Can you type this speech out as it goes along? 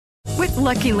With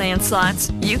Lucky Land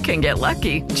Slots, you can get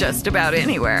lucky just about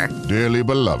anywhere. Dearly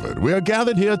beloved, we are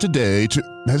gathered here today to...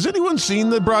 Has anyone seen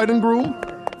the bride and groom?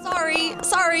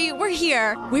 Sorry, we're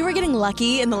here. We were getting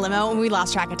lucky in the limo and we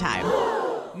lost track of time.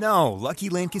 No, Lucky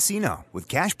Land Casino, with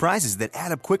cash prizes that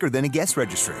add up quicker than a guest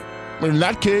registry. In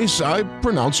that case, I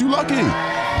pronounce you lucky.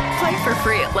 Play for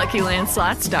free at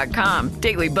LuckyLandSlots.com.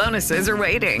 Daily bonuses are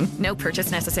waiting. No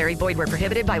purchase necessary. Void where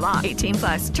prohibited by law.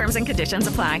 18+. Terms and conditions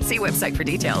apply. See website for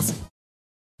details.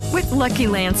 With Lucky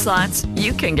Land Slots,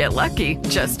 you can get lucky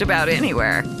just about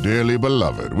anywhere. Dearly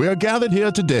beloved, we are gathered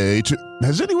here today to...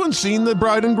 Has anyone seen the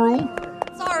bride and groom?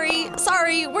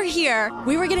 Sorry, we're here.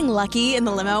 We were getting lucky in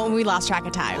the limo and we lost track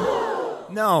of time.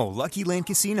 No, Lucky Land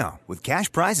Casino, with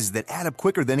cash prizes that add up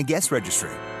quicker than a guest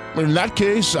registry. In that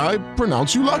case, I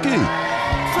pronounce you lucky.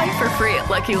 Play for free at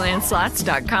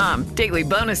LuckyLandSlots.com. Daily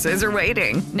bonuses are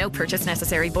waiting. No purchase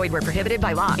necessary. Void where prohibited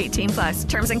by law. 18+.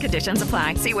 Terms and conditions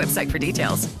apply. See website for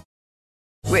details.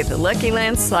 With the Lucky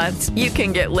Land Slots, you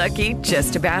can get lucky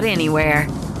just about anywhere.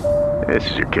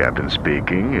 This is your captain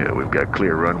speaking. We've got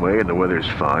clear runway and the weather's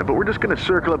fine, but we're just going to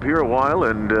circle up here a while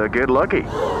and get lucky.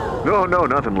 No,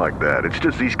 nothing like that. It's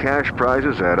just these cash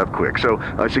prizes add up quick. So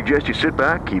I suggest you sit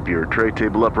back, keep your tray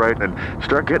table upright, and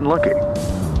start getting lucky.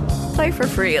 Play for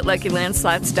free at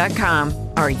LuckyLandSlots.com.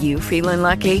 Are you feeling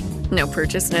lucky? No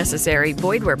purchase necessary.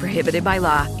 Void where prohibited by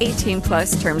law.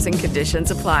 18+ terms and conditions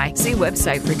apply. See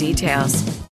website for details.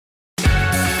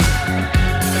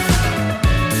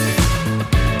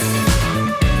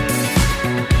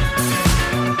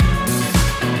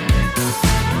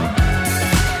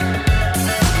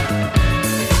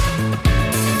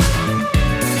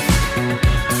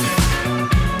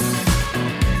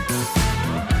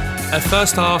 A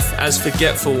first half as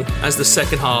forgetful as the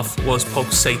second half was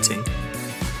pulsating.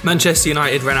 Manchester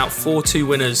United ran out 4-2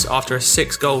 winners after a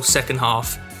 6-goal second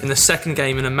half in the second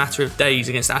game in a matter of days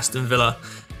against Aston Villa,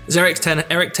 as Erik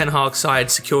Ten Hag's side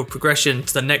secured progression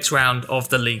to the next round of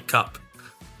the League Cup.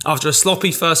 After a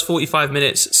sloppy first 45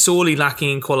 minutes, sorely lacking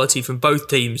in quality from both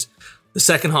teams, the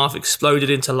second half exploded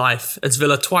into life as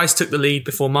Villa twice took the lead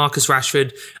before Marcus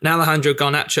Rashford and Alejandro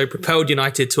Garnacho propelled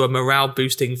United to a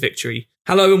morale-boosting victory.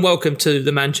 Hello and welcome to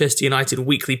the Manchester United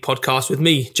Weekly Podcast with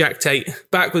me, Jack Tate,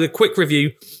 back with a quick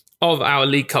review of our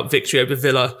League Cup victory over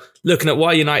Villa, looking at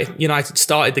why United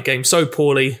started the game so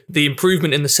poorly, the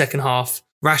improvement in the second half,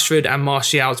 Rashford and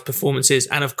Martial's performances,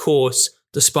 and of course,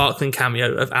 the sparkling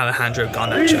cameo of Alejandro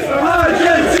Garnacho.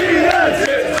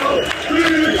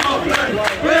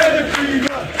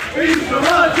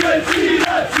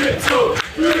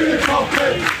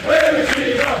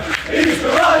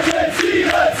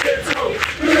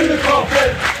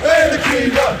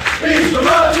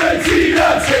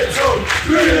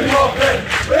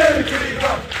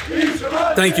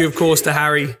 Thank you, of course, to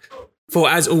Harry for,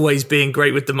 as always, being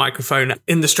great with the microphone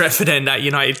in the Stretford end at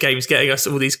United games, getting us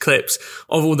all these clips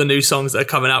of all the new songs that are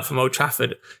coming out from Old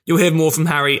Trafford. You'll hear more from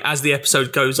Harry as the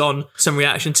episode goes on, some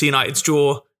reaction to United's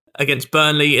draw against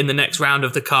Burnley in the next round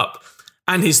of the Cup,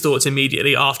 and his thoughts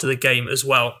immediately after the game as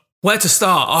well. Where to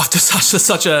start after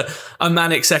such a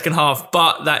manic second half,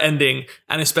 but that ending,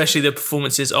 and especially the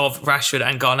performances of Rashford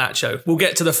and Garnacho. We'll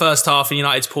get to the first half and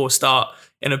United's poor start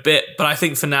in a bit, but I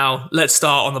think for now, let's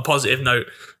start on the positive note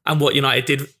and what United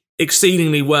did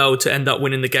exceedingly well to end up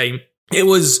winning the game. It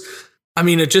was,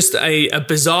 just a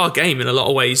bizarre game in a lot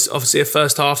of ways. Obviously, a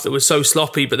first half that was so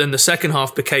sloppy, but then the second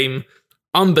half became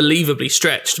unbelievably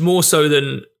stretched, more so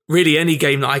than really any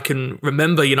game that I can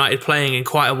remember United playing in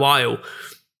quite a while.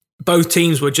 Both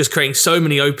teams were just creating so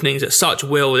many openings at such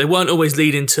will. They weren't always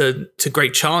leading to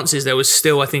great chances. There was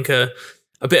still, I think, a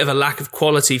bit of a lack of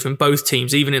quality from both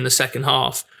teams, even in the second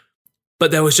half. But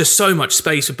there was just so much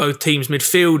space for both teams.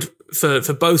 Midfield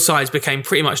for both sides became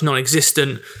pretty much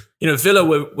non-existent. Villa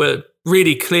were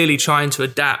really clearly trying to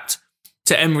adapt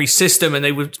to Emery's system, and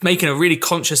they were making a really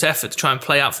conscious effort to try and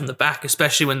play out from the back,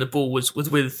 especially when the ball was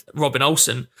with Robin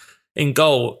Olsen in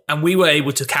goal. And we were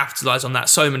able to capitalise on that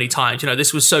so many times.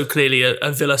 This was so clearly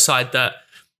a Villa side that,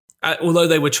 although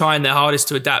they were trying their hardest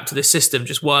to adapt to this system,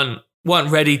 just weren't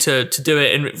ready to do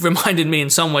it. And it reminded me in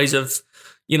some ways of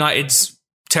United's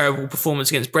terrible performance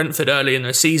against Brentford early in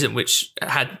the season, which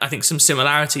had, I think, some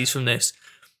similarities from this.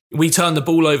 We turned the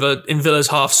ball over in Villa's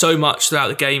half so much throughout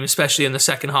the game, especially in the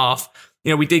second half.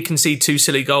 We did concede 2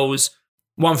 silly goals,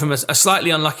 one from a slightly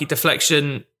unlucky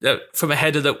deflection from a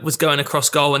header that was going across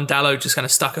goal and Dalot just kind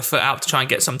of stuck a foot out to try and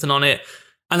get something on it,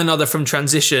 and another from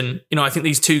transition. I think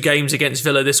these 2 games against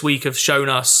Villa this week have shown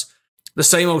us the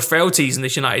same old frailties in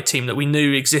this United team that we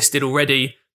knew existed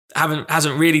already.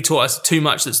 Hasn't really taught us too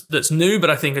much that's new, but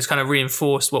I think has kind of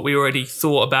reinforced what we already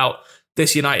thought about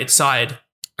this United side.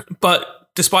 But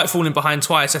despite falling behind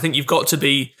twice, I think you've got to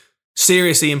be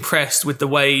seriously impressed with the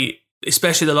way,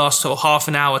 especially the last sort of half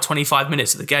an hour, 25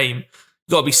 minutes of the game,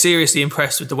 you've got to be seriously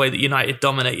impressed with the way that United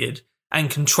dominated and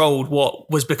controlled what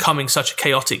was becoming such a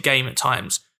chaotic game at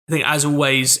times. I think, as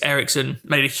always, Eriksen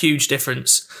made a huge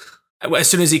difference. As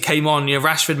soon as he came on,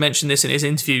 Rashford mentioned this in his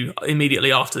interview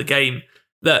immediately after the game,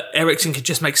 that Eriksen could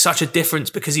just make such a difference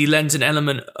because he lends an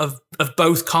element of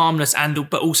both calmness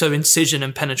but also incision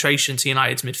and penetration to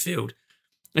United's midfield.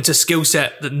 It's a skill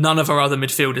set that none of our other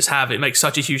midfielders have. It makes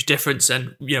such a huge difference,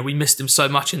 and we missed him so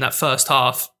much in that first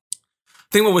half.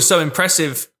 I think what was so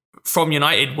impressive from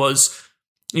United was,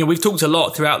 we've talked a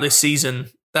lot throughout this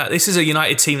season that this is a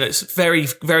United team that's very,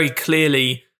 very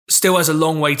clearly still has a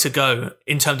long way to go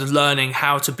in terms of learning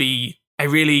how to be a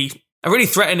really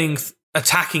threatening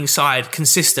attacking side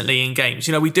consistently in games.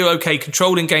 We do okay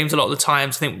controlling games a lot of the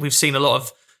times. I think we've seen a lot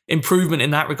of improvement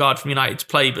in that regard from United's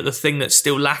play, but the thing that's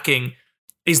still lacking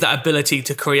is that ability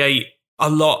to create a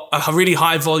really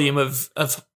high volume of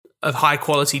high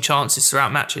quality chances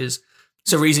throughout matches.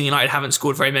 It's a reason United haven't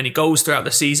scored very many goals throughout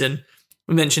the season.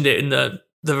 We mentioned it in the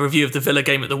review of the Villa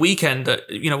game at the weekend that,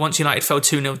 once United fell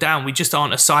 2-0 down, we just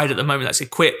aren't a side at the moment that's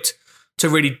equipped to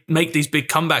really make these big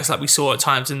comebacks like we saw at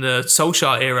times in the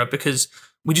Solskjaer era, because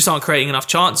we just aren't creating enough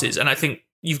chances. And I think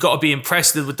you've got to be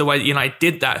impressed with the way that United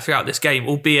did that throughout this game,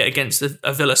 albeit against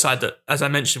a Villa side that, as I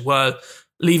mentioned, were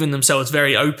leaving themselves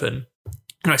very open,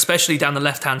 especially down the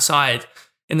left-hand side.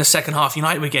 In the second half,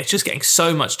 United were just getting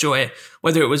so much joy,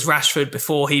 whether it was Rashford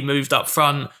before he moved up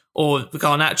front or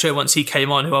Garnacho once he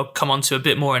came on, who I'll come on to a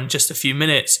bit more in just a few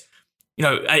minutes.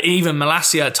 Even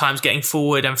Malacia at times getting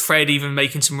forward and Fred even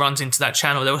making some runs into that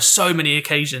channel. There were so many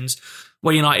occasions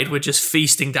where United were just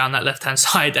feasting down that left-hand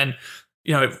side. And,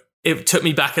 it took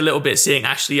me back a little bit seeing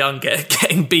Ashley Young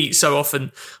getting beat so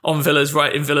often on Villa's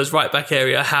right back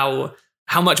area, how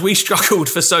much we struggled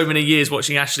for so many years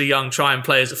watching Ashley Young try and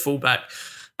play as a fullback.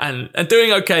 And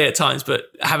doing okay at times, but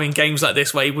having games like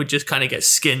this where he would just kind of get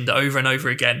skinned over and over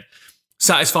again.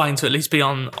 Satisfying to at least be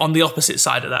on the opposite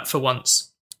side of that for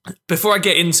once. Before I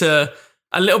get into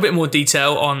a little bit more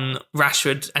detail on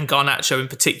Rashford and Garnacho in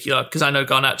particular, because I know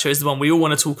Garnacho is the one we all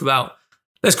want to talk about,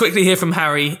 let's quickly hear from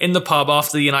Harry in the pub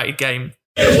after the United game.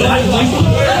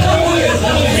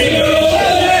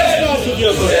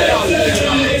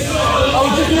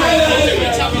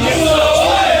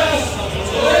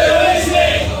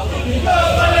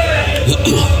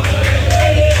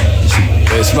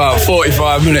 It's about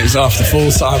 45 minutes after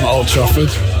full time at Old Trafford.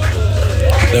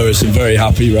 There were some very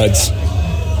happy Reds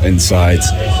inside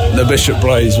the Bishop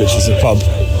Blaze, which is a pub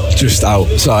just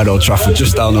outside Old Trafford,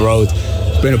 just down the road.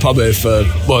 It's been a pub here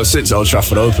since Old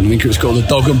Trafford opened. I think it was called the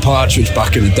Dog and Partridge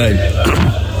back in the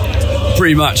day.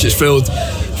 Pre-match it's filled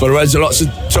for the Reds. Lots of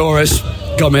tourists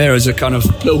come here as a kind of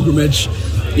pilgrimage.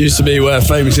 It used to be where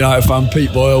famous United fan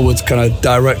Pete Boyle would kind of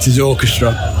direct his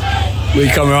orchestra. We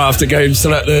come around after games to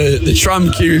let the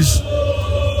tram queues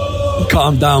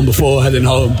calm down before heading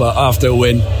home, but after a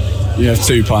win you have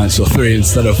 2 pints or 3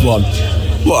 instead of 1.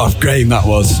 What a game that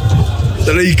was.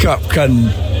 The League Cup can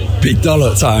be dull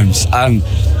at times, and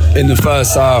in the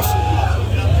first half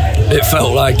it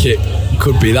felt like it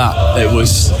could be that. It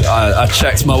was, I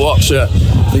checked my watch at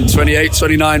I think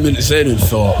 28-29 minutes in and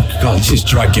thought, God, this is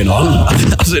dragging on.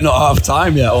 Was it not half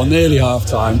time yet, or nearly half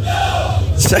time?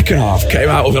 Second half came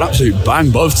out with an absolute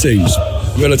bang, both teams.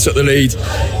 Villa took the lead,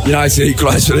 United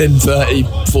equalised within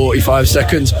 30-45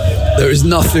 seconds. There is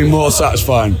nothing more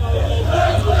satisfying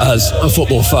as a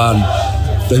football fan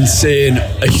than seeing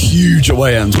a huge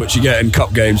away end, which you get in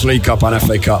cup games, League Cup and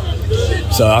FA Cup.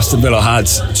 So Aston Villa had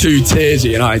 2 tiers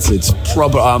at United.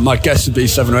 Probably, my guess would be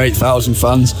 7,000 or 8,000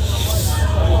 fans.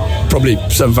 Probably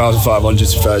 7,500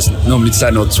 to fair. It's normally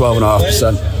 10 or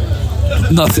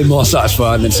 12.5%. Nothing more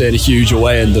satisfying than seeing a huge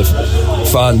away end of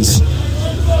fans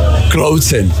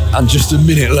gloating, and just a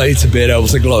minute later being able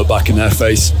to gloat back in their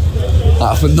face.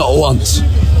 That happened not once,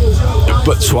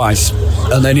 but twice.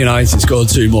 And then United scored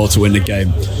 2 more to win the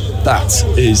game. That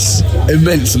is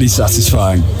immensely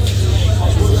satisfying.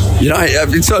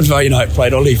 United, in terms of how United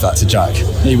played, I'll leave that to Jack.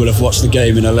 He would have watched the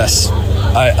game in a less,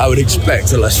 I would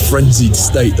expect, a less frenzied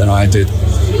state than I did.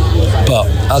 But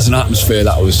as an atmosphere,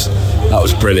 that was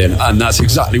brilliant, and that's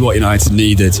exactly what United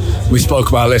needed. We spoke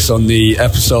about this on the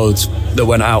episode that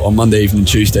went out on Monday evening,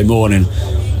 Tuesday morning,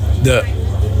 that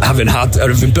having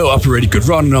built up a really good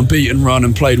run, an unbeaten run,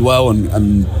 and played well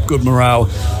and good morale,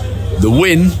 the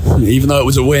win, even though it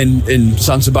was a win in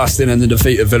San Sebastian and the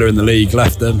defeat of Villa in the league,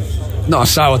 left them not a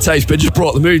sour taste, but it just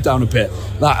brought the mood down a bit.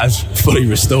 That has fully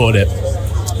restored it.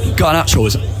 Garnacho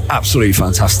was absolutely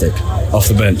fantastic off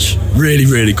the bench. Really,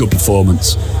 really good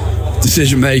performance.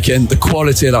 decision making. The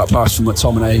quality of that pass from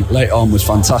McTominay late on was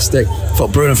fantastic. I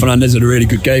thought Bruno Fernandes had a really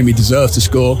good game. He deserved to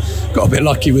score. Got a bit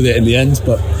lucky with it in the end,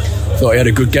 but I thought he had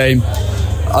a good game.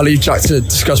 I'll leave Jack to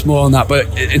discuss more on that, but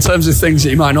in terms of things that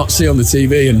you might not see on the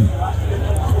TV, and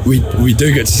we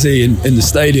do get to see in the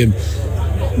stadium,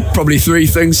 probably three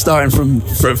things starting from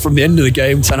the end of the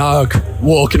game. Ten Hag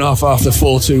walking off after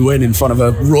 4-2 win in front of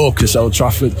a raucous Old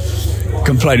Trafford,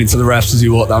 complaining to the refs as he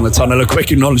walked down the tunnel. A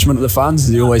quick acknowledgement of the fans, as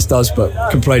he always does,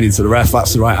 but complaining to the ref,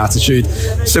 that's the right attitude.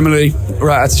 Similarly,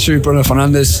 right attitude, Bruno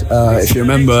Fernandes. If you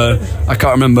remember, I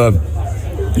can't remember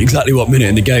exactly what minute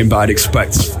in the game, but I'd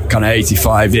expect kind of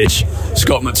 85-ish.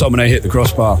 Scott McTominay hit the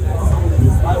crossbar.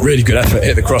 Really good effort,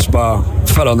 hit the crossbar,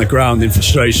 fell on the ground in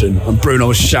frustration, and Bruno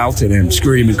was shouting at him,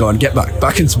 screaming, going, get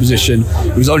back into position.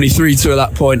 It was only 3-2 at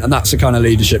that point, and that's the kind of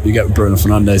leadership you get with Bruno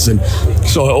Fernandes. And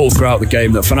saw it all throughout the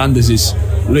game that Fernandes'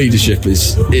 leadership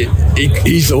he's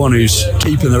the one who's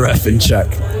keeping the ref in check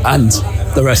and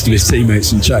the rest of his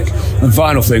teammates in check. And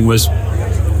final thing was,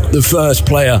 the first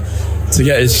player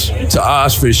to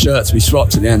ask for his shirt to be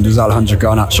swapped at the end was Alejandro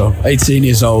Garnacho, 18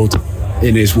 years old,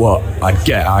 in his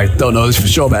I don't know this for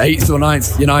sure, but 8th or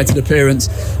 9th United appearance.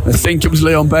 I think it was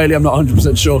Leon Bailey, I'm not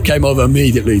 100% sure, came over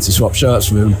immediately to swap shirts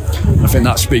with him. I think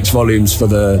that speaks volumes for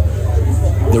the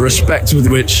respect with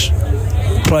which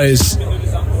players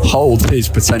hold his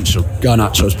potential,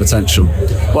 Garnacho's potential.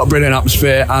 What a brilliant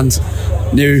atmosphere, and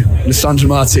new Lisandro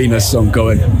Martinez song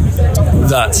going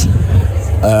that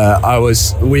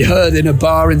we heard in a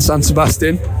bar in San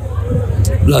Sebastian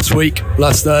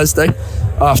last Thursday.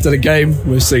 After the game,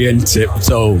 we're singing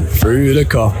Tiptoe Through the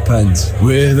Cop Ends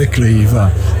with a cleaver.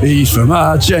 He's from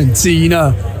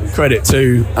Argentina. Credit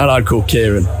to a lad called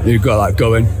Kieran, who got that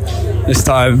going. This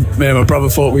time, me and my brother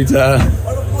thought we'd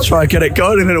try and get it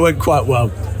going, and it went quite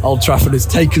well. Old Trafford has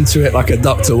taken to it like a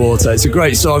duck to water. It's a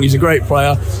great song, he's a great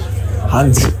player.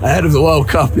 And ahead of the World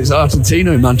Cup, it's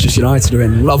Argentina who Manchester United are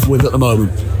in love with at the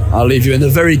moment. I'll leave you in the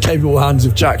very capable hands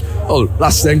of Jack. Oh,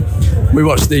 last thing, we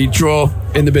watched the draw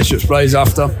in the Bishop's Place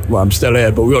after. Well, I'm still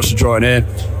here, but we watched the draw in here.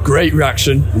 Great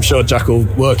reaction. I'm sure Jack will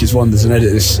work his wonders and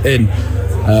edit this in,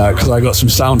 because I got some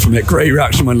sound from it. Great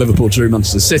reaction when Liverpool drew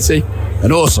Manchester City,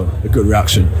 and also a good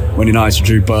reaction when United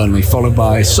drew Burnley, followed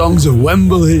by songs of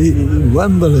Wembley.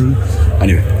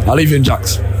 Anyway, I'll leave you in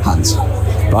Jack's hands.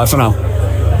 Bye for now.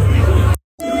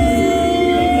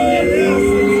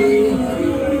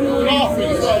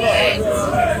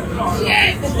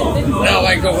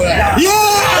 Yeah!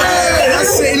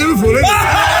 That's City Liverpool, isn't it?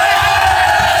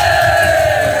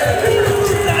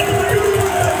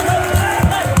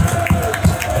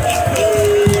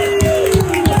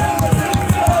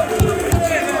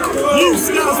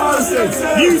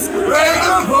 We're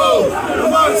Liverpool,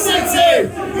 Man City.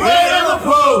 We're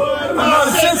Liverpool, Man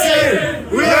City.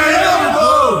 We're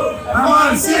Liverpool,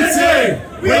 Man City.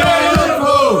 We're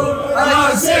Liverpool,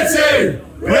 Man City.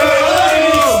 We're Liverpool.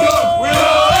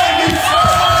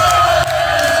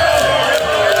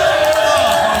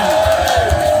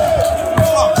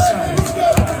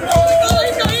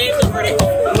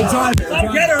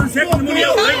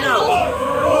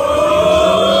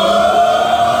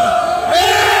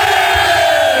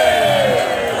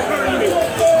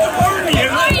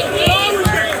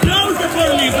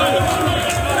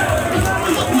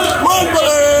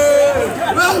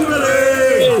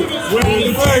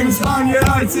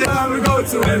 And we go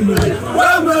to Wembley.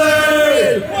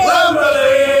 Wembley! Wembley!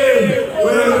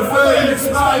 We're the famous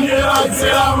Man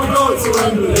United and we go to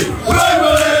Wembley.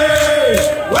 Wembley!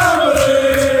 Wembley!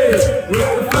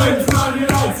 We're the famous Man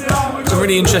United and we go to Some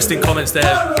really interesting comments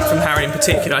there from Harry in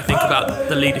particular, I think, about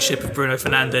the leadership of Bruno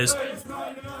Fernandes.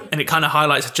 And it kind of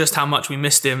highlights just how much we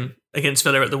missed him against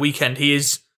Villa at the weekend. He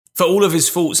is, for all of his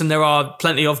faults, and there are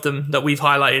plenty of them that we've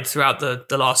highlighted throughout the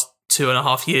last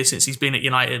 2.5 years since he's been at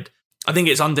United, I think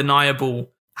it's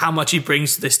undeniable how much he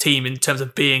brings to this team in terms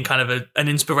of being kind of an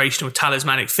inspirational,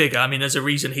 talismanic figure. I mean, there's a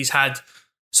reason he's had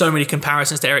so many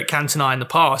comparisons to Eric Cantona in the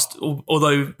past,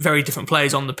 although very different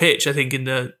players on the pitch. I think in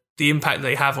the impact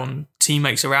they have on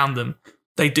teammates around them,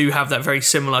 they do have that very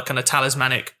similar kind of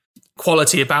talismanic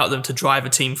quality about them to drive a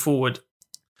team forward.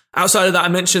 Outside of that, I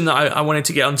mentioned that I wanted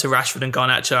to get onto Rashford and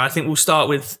Garnacho. I think we'll start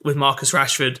with Marcus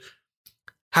Rashford.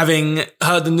 Having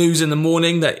heard the news in the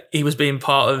morning that he was being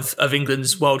part of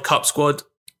England's World Cup squad,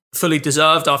 fully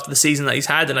deserved after the season that he's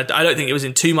had. And I don't think it was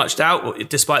in too much doubt,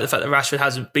 despite the fact that Rashford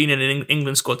hasn't been in an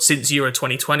England squad since Euro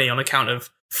 2020 on account of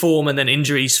form and then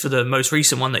injuries for the most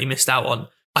recent one that he missed out on.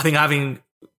 I think having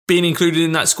been included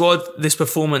in that squad, this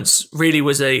performance really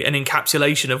was an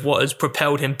encapsulation of what has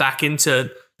propelled him back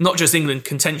into not just England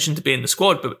contention to be in the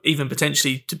squad, but even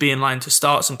potentially to be in line to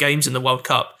start some games in the World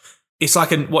Cup. it's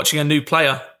like watching a new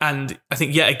player. And I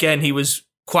think yet again, he was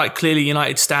quite clearly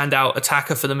United's standout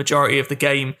attacker for the majority of the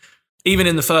game. Even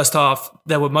in the first half,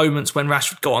 there were moments when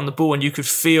Rashford got on the ball and you could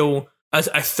feel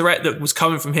a threat that was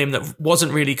coming from him that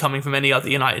wasn't really coming from any other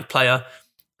United player.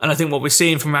 And I think what we're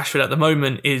seeing from Rashford at the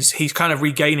moment is he's kind of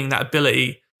regaining that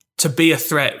ability to be a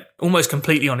threat almost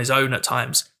completely on his own at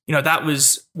times. You know, that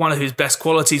was one of his best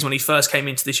qualities when he first came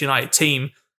into this United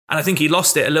team. And I think he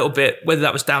lost it a little bit, whether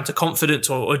that was down to confidence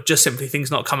or just simply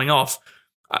things not coming off.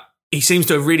 He seems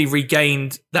to have really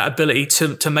regained that ability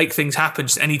to make things happen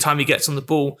just anytime he gets on the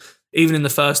ball. Even in the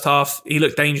first half, he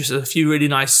looked dangerous. A few really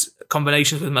nice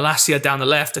combinations with Malacia down the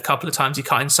left. A couple of times he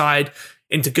cut inside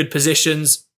into good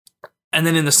positions. And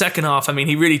then in the second half, I mean,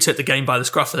 he really took the game by the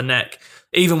scruff of the neck.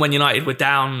 Even when United were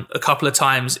down a couple of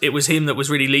times, it was him that was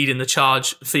really leading the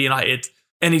charge for United.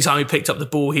 Anytime he picked up the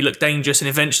ball, he looked dangerous and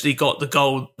eventually got the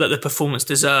goal that the performance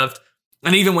deserved.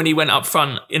 And even when he went up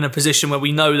front in a position where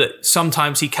we know that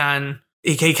sometimes he can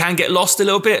get lost a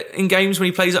little bit in games when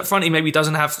he plays up front. He maybe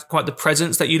doesn't have quite the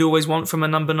presence that you'd always want from a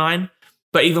number 9.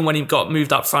 But even when he got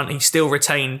moved up front, he still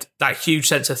retained that huge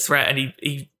sense of threat, and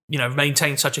he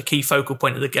maintained such a key focal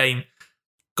point of the game.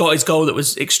 Got his goal that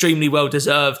was extremely well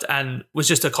deserved and was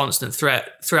just a constant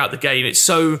threat throughout the game. It's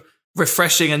so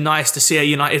refreshing and nice to see a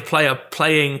United player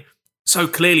playing so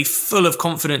clearly, full of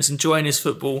confidence, enjoying his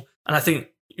football. And I think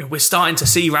we're starting to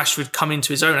see Rashford come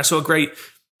into his own. I saw a great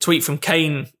tweet from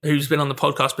Kane, who's been on the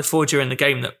podcast before during the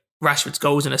game, that Rashford's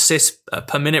goals and assists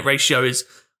per minute ratio is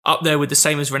up there with the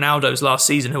same as Ronaldo's last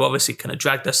season, who obviously kind of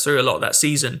dragged us through a lot of that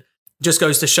season. Just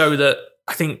goes to show that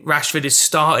I think Rashford is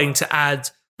starting to add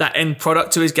that end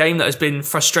product to his game that has been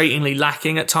frustratingly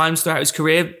lacking at times throughout his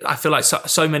career. I feel like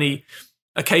so many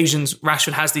occasions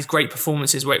Rashford has these great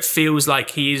performances where it feels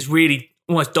like he is really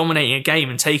almost dominating a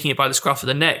game and taking it by the scruff of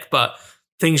the neck, but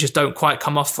things just don't quite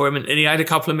come off for him. And he had a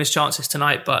couple of missed chances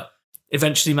tonight, but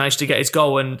eventually managed to get his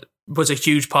goal and was a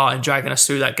huge part in dragging us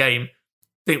through that game.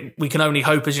 I think we can only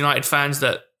hope as United fans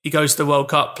that he goes to the World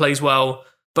Cup, plays well,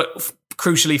 but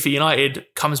crucially for United,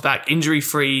 comes back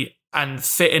injury-free and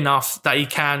fit enough that he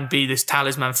can be this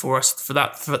talisman for us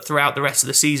throughout the rest of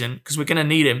the season, because we're going to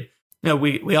need him.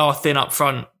 We are thin up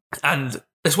front, and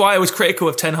that's why I was critical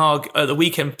of Ten Hag at the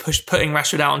weekend putting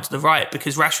Rashford out onto the right,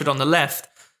 because Rashford on the left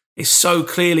is so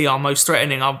clearly our most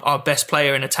threatening, our best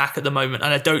player in attack at the moment.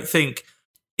 And I don't think,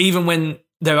 even when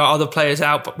there are other players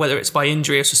out, whether it's by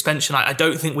injury or suspension, I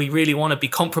don't think we really want to be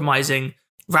compromising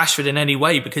Rashford in any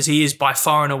way, because he is by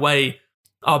far and away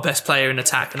our best player in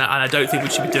attack. And I don't think we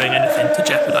should be doing anything to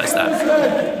jeopardise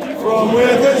that. From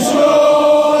with the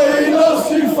joy he loves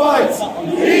to fight,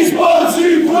 he's born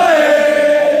to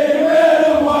play red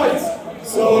and white.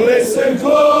 So listen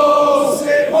close,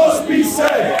 it must be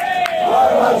said,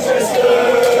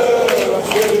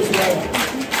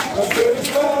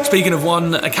 Speaking of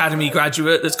one academy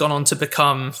graduate that's gone on to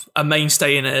become a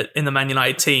mainstay in the Man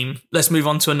United team, let's move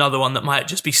on to another one that might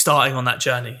just be starting on that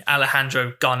journey,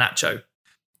 Alejandro Garnacho.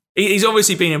 He's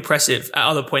obviously been impressive at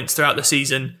other points throughout the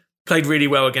season, played really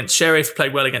well against Sheriff,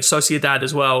 played well against Sociedad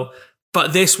as well,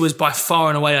 but this was by far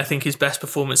and away, I think, his best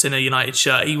performance in a United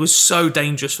shirt. He was so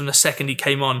dangerous from the second he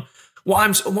came on.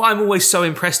 What I'm always so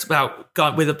impressed about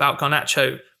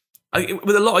Garnacho,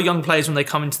 with a lot of young players, when they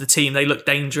come into the team, they look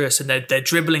dangerous and their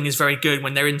dribbling is very good.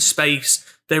 When they're in space,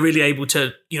 they're really able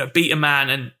to, beat a man.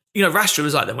 And, Rashford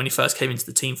was like that when he first came into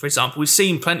the team, for example. We've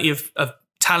seen plenty of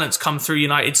talents come through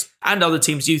United's and other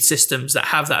teams' youth systems that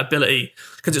have that ability,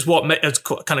 because it's what has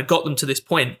kind of got them to this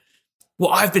point.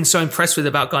 What I've been so impressed with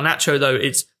about Garnacho, though,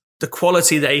 is the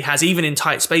quality that he has, even in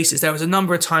tight spaces. There was a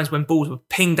number of times when balls were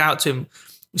pinged out to him,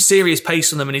 serious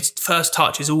pace on them, and his first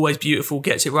touch is always beautiful,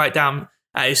 gets it right down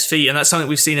at his feet. And that's something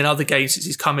we've seen in other games since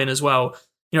he's come in as well.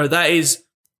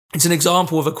 It's an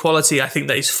example of a quality, I think,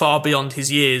 that is far beyond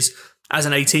his years as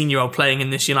an 18-year-old playing in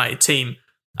this United team.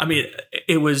 I mean,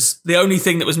 it was the only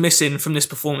thing that was missing from this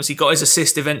performance. He got his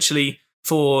assist eventually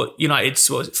for United's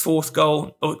fourth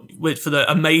goal, for the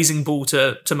amazing ball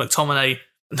to McTominay.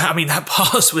 I mean, that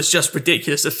pass was just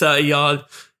ridiculous. A 30-yard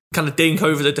kind of dink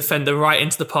over the defender right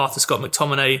into the path of Scott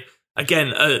McTominay.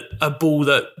 Again, a ball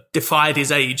that defied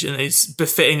his age and is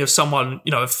befitting of someone,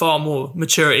 of far more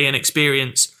maturity and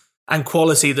experience and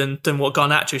quality than what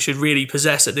Garnacho should really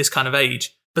possess at this kind of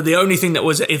age. But the only thing that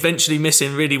was eventually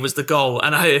missing really was the goal.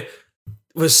 And I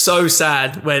was so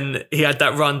sad when he had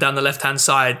that run down the left-hand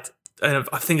side. And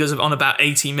I think it was on about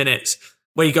 80 minutes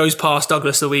where he goes past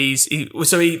Douglas Luiz.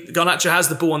 Garnacho has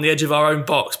the ball on the edge of our own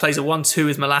box, plays a 1-2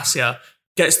 with Malacia,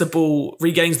 gets the ball,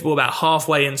 regains the ball about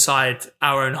halfway inside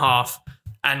our own half.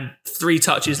 And 3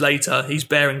 touches later, he's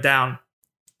bearing down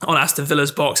on Aston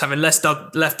Villa's box, having left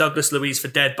Douglas Luiz for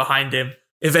dead behind him,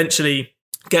 eventually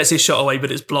gets his shot away,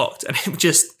 but it's blocked. And it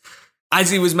just, as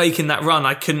he was making that run,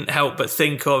 I couldn't help but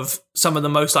think of some of the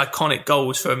most iconic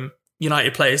goals from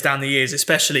United players down the years,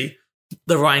 especially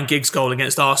the Ryan Giggs goal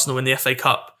against Arsenal in the FA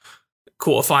Cup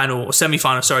quarter-final or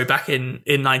semi-final, back in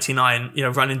 99,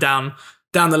 running down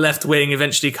the left wing,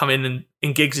 eventually come in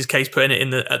and Giggs' case, putting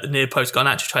it at the near post.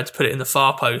 Garnacho tried to put it in the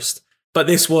far post. But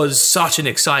this was such an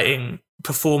exciting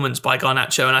performance by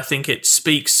Garnacho, and I think it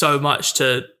speaks so much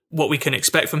to what we can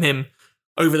expect from him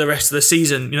over the rest of the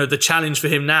season. The challenge for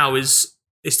him now is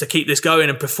to keep this going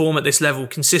and perform at this level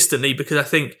consistently, because I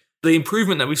think the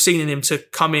improvement that we've seen in him to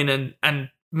come in and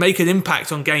make an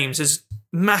impact on games has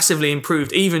massively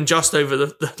improved, even just over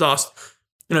the last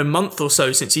month or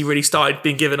so since he really started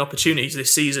being given opportunities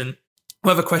this season. We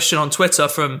have a question on Twitter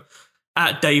from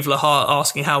 @DaveLahart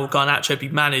asking how will Garnacho be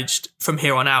managed from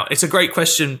here on out. It's a great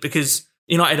question because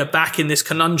United are back in this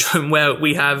conundrum where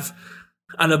we have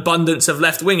an abundance of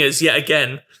left wingers yet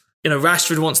again.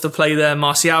 Rashford wants to play there.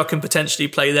 Martial can potentially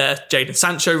play there. Jadon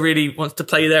Sancho really wants to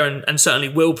play there and certainly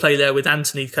will play there, with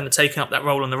Antony kind of taking up that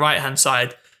role on the right-hand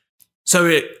side.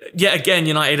 So yet again,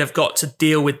 United have got to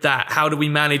deal with that. How do we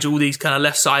manage all these kind of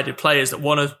left-sided players that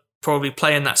want to probably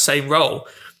play in that same role?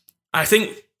 I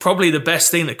think probably the best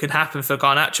thing that could happen for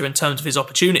Garnacho in terms of his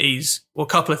opportunities, well, a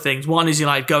couple of things. One is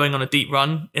United going on a deep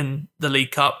run in the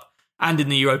League Cup and in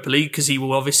the Europa League, because he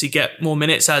will obviously get more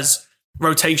minutes as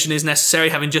rotation is necessary,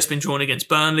 having just been drawn against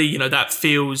Burnley. That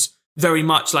feels very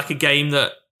much like a game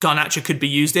that Garnacho could be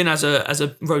used in as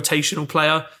a rotational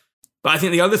player. But I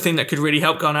think the other thing that could really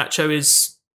help Garnacho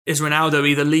is Ronaldo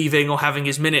either leaving or having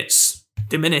his minutes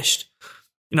diminished.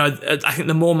 I think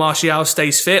the more Martial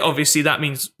stays fit, obviously that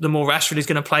means the more Rashford is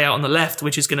going to play out on the left,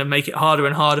 which is going to make it harder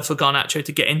and harder for Garnacho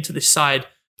to get into this side,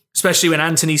 especially when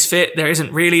Antony's fit. There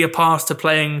isn't really a path to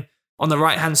playing on the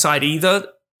right-hand side either,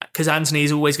 because Antony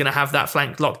is always going to have that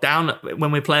flank locked down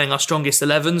when we're playing our strongest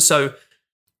 11. So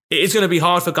it is going to be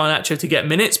hard for Garnacho to get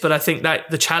minutes, but I think that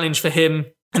the challenge for him,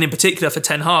 and in particular for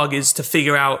Ten Hag, is to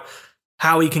figure out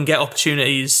how he can get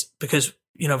opportunities, because,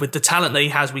 with the talent that he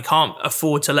has, we can't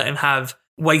afford to let him have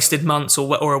wasted months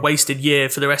or a wasted year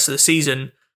for the rest of the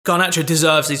season. Garnacho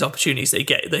deserves these opportunities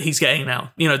that he's getting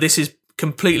now. This is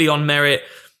completely on merit.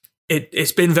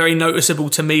 It's been very noticeable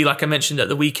to me, like I mentioned at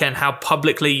the weekend, how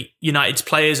publicly United's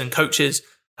players and coaches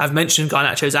have mentioned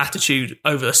Garnacho's attitude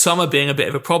over the summer being a bit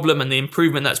of a problem, and the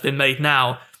improvement that's been made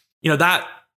now. That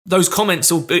those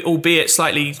comments, albeit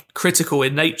slightly critical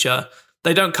in nature,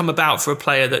 they don't come about for a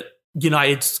player that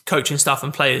United's coaching staff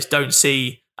and players don't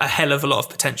see a hell of a lot of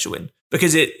potential in,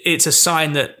 because it's a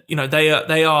sign that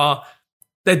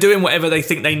they're doing whatever they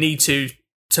think they need to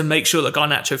make sure that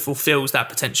Garnacho fulfills that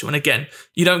potential. And again,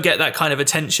 you don't get that kind of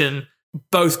attention,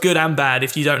 both good and bad,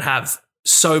 if you don't have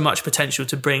so much potential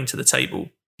to bring to the table.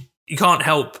 You can't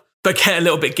help but get a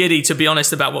little bit giddy, to be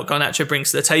honest, about what Garnacho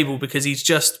brings to the table, because he's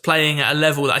just playing at a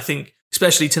level that I think,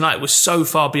 especially tonight, was so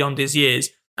far beyond his years.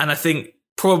 And I think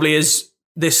probably as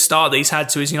this start that he's had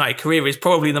to his United career is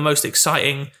probably the most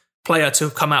exciting player to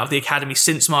have come out of the academy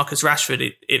since Marcus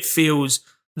Rashford. It feels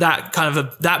that kind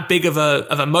of that big of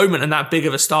a moment and that big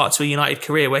of a start to a United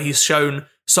career, where he's shown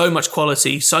so much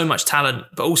quality, so much talent,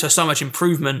 but also so much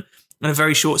improvement in a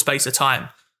very short space of time.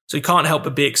 So you can't help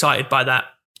but be excited by that.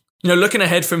 Looking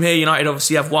ahead from here, United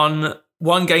obviously have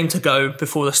one game to go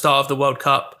before the start of the World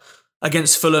Cup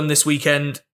against Fulham this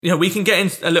weekend. We can get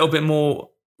in a little bit more,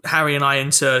 Harry and I,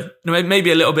 into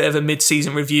maybe a little bit of a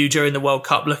mid-season review during the World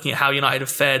Cup, looking at how United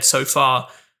have fared so far.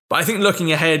 But I think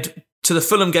looking ahead to the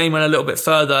Fulham game and a little bit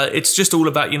further, it's just all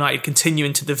about United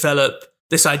continuing to develop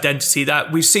this identity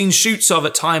that we've seen shoots of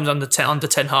at times under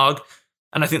Ten Hag.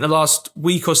 And I think the last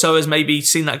week or so has maybe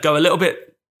seen that go a little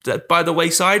bit by the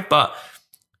wayside. But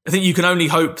I think you can only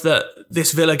hope that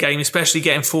this Villa game, especially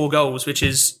getting 4 goals, which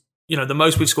is the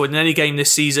most we've scored in any game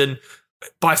this season,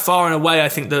 by far and away, I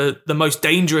think the most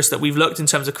dangerous that we've looked in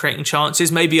terms of creating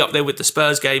chances, maybe up there with the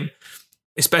Spurs game,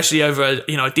 especially over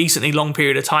a decently long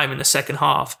period of time in the second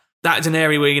half. That's an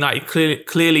area where United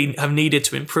clearly have needed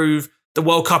to improve. The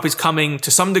World Cup is coming to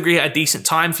some degree at a decent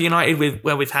time for United,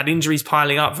 where we've had injuries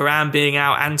piling up, Varane being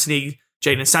out, Antony,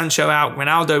 Jadon Sancho out,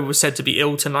 Ronaldo was said to be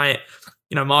ill tonight.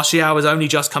 Martial has only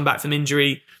just come back from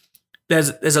injury.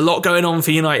 There's a lot going on for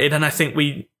United, and I think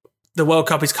the World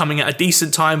Cup is coming at a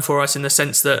decent time for us, in the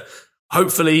sense that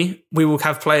hopefully we will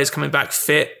have players coming back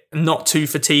fit and not too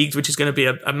fatigued, which is going to be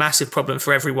a massive problem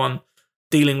for everyone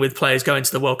dealing with players going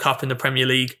to the World Cup in the Premier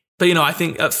League. But, I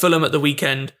think at Fulham at the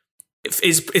weekend,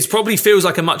 it probably feels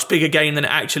like a much bigger game than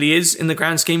it actually is in the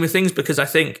grand scheme of things, because I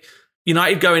think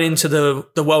United going into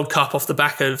the World Cup off the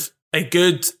back of a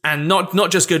good and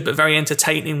not just good, but very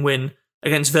entertaining win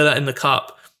against Villa in the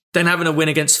Cup, then having a win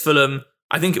against Fulham,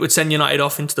 I think it would send United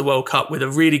off into the World Cup with a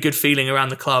really good feeling around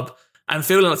the club and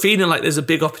feeling like there's a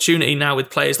big opportunity now with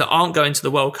players that aren't going to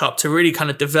the World Cup to really kind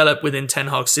of develop within Ten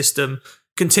Hag's system,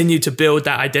 continue to build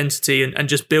that identity and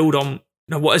just build on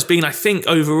what has been, I think,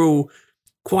 overall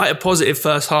quite a positive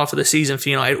first half of the season for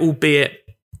United, albeit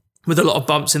with a lot of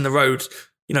bumps in the road,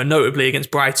 notably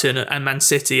against Brighton and Man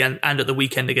City and at the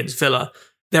weekend against Villa.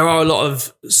 There are a lot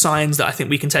of signs that I think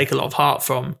we can take a lot of heart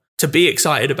from to be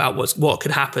excited about what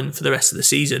could happen for the rest of the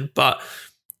season. But,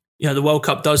 the World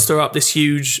Cup does throw up this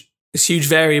huge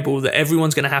variable that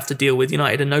everyone's going to have to deal with.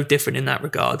 United are no different in that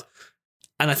regard.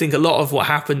 And I think a lot of what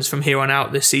happens from here on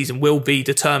out this season will be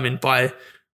determined by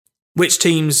which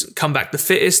teams come back the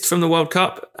fittest from the World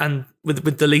Cup and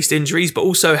with the least injuries, but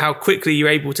also how quickly you're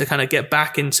able to kind of get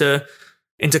back into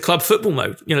club football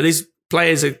mode. These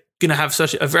players are going to have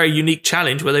such a very unique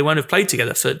challenge where they won't have played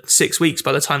together for 6 weeks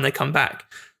by the time they come back.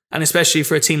 And especially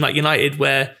for a team like United,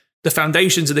 where the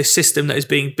foundations of this system that is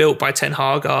being built by Ten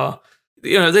Hag are,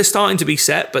 they're starting to be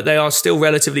set, but they are still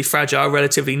relatively fragile,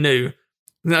 relatively new.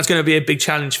 And that's going to be a big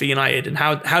challenge for United. And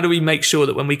how do we make sure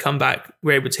that when we come back,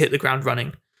 we're able to hit the ground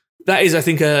running? That is, I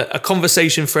think, a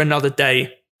conversation for another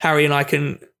day. Harry and I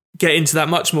can get into that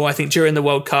much more, I think, during the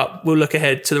World Cup. We'll look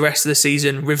ahead to the rest of the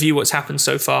season, review what's happened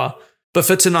so far. But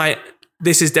for tonight,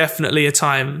 this is definitely a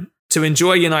time to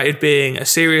enjoy United being a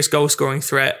serious goal-scoring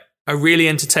threat, a really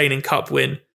entertaining cup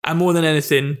win, and more than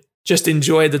anything, just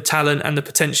enjoy the talent and the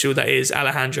potential that is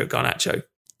Alejandro Garnacho.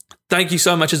 Thank you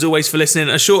so much, as always, for listening.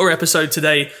 A shorter episode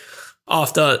today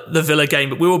after the Villa game,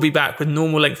 but we will be back with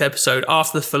normal length episode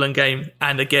after the Fulham game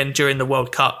and again during the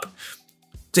World Cup.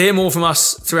 To hear more from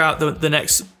us throughout the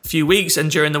next few weeks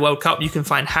and during the World Cup, you can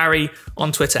find Harry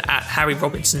on Twitter at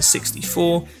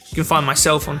HarryRobinson64. You can find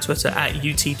myself on Twitter at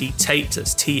UTDTait,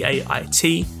 that's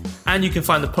TAIT. And you can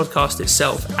find the podcast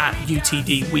itself at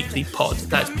UTD Weekly Pod,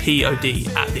 that's POD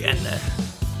at the end there.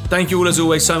 Thank you all, as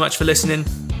always, so much for listening.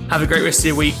 Have a great rest of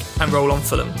your week and roll on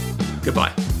Fulham.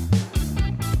 Goodbye.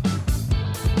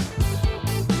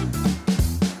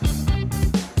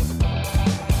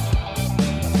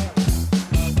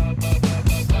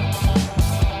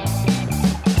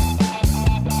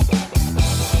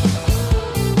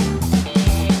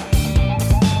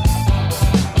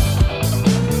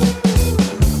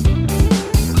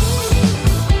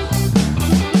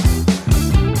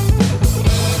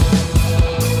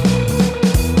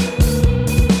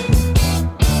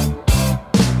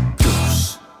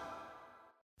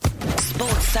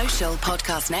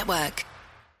 Podcast Network.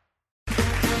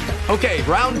 Okay,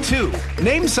 round two.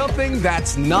 Name something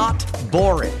that's not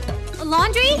boring. A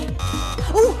laundry?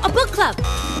 Ooh, a book club.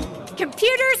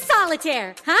 Computer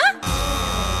solitaire, huh?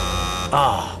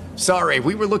 Ah, oh, sorry,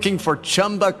 we were looking for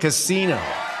Chumba Casino.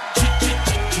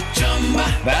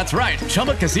 That's right,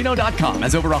 ChumbaCasino.com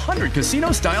has over 100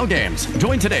 casino-style games.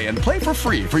 Join today and play for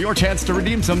free for your chance to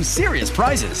redeem some serious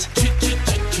prizes.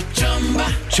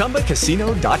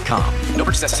 ChumbaCasino.com. No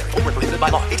purchase necessary. Void where prohibited by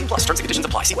law. 18+ terms and conditions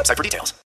apply. See website for details.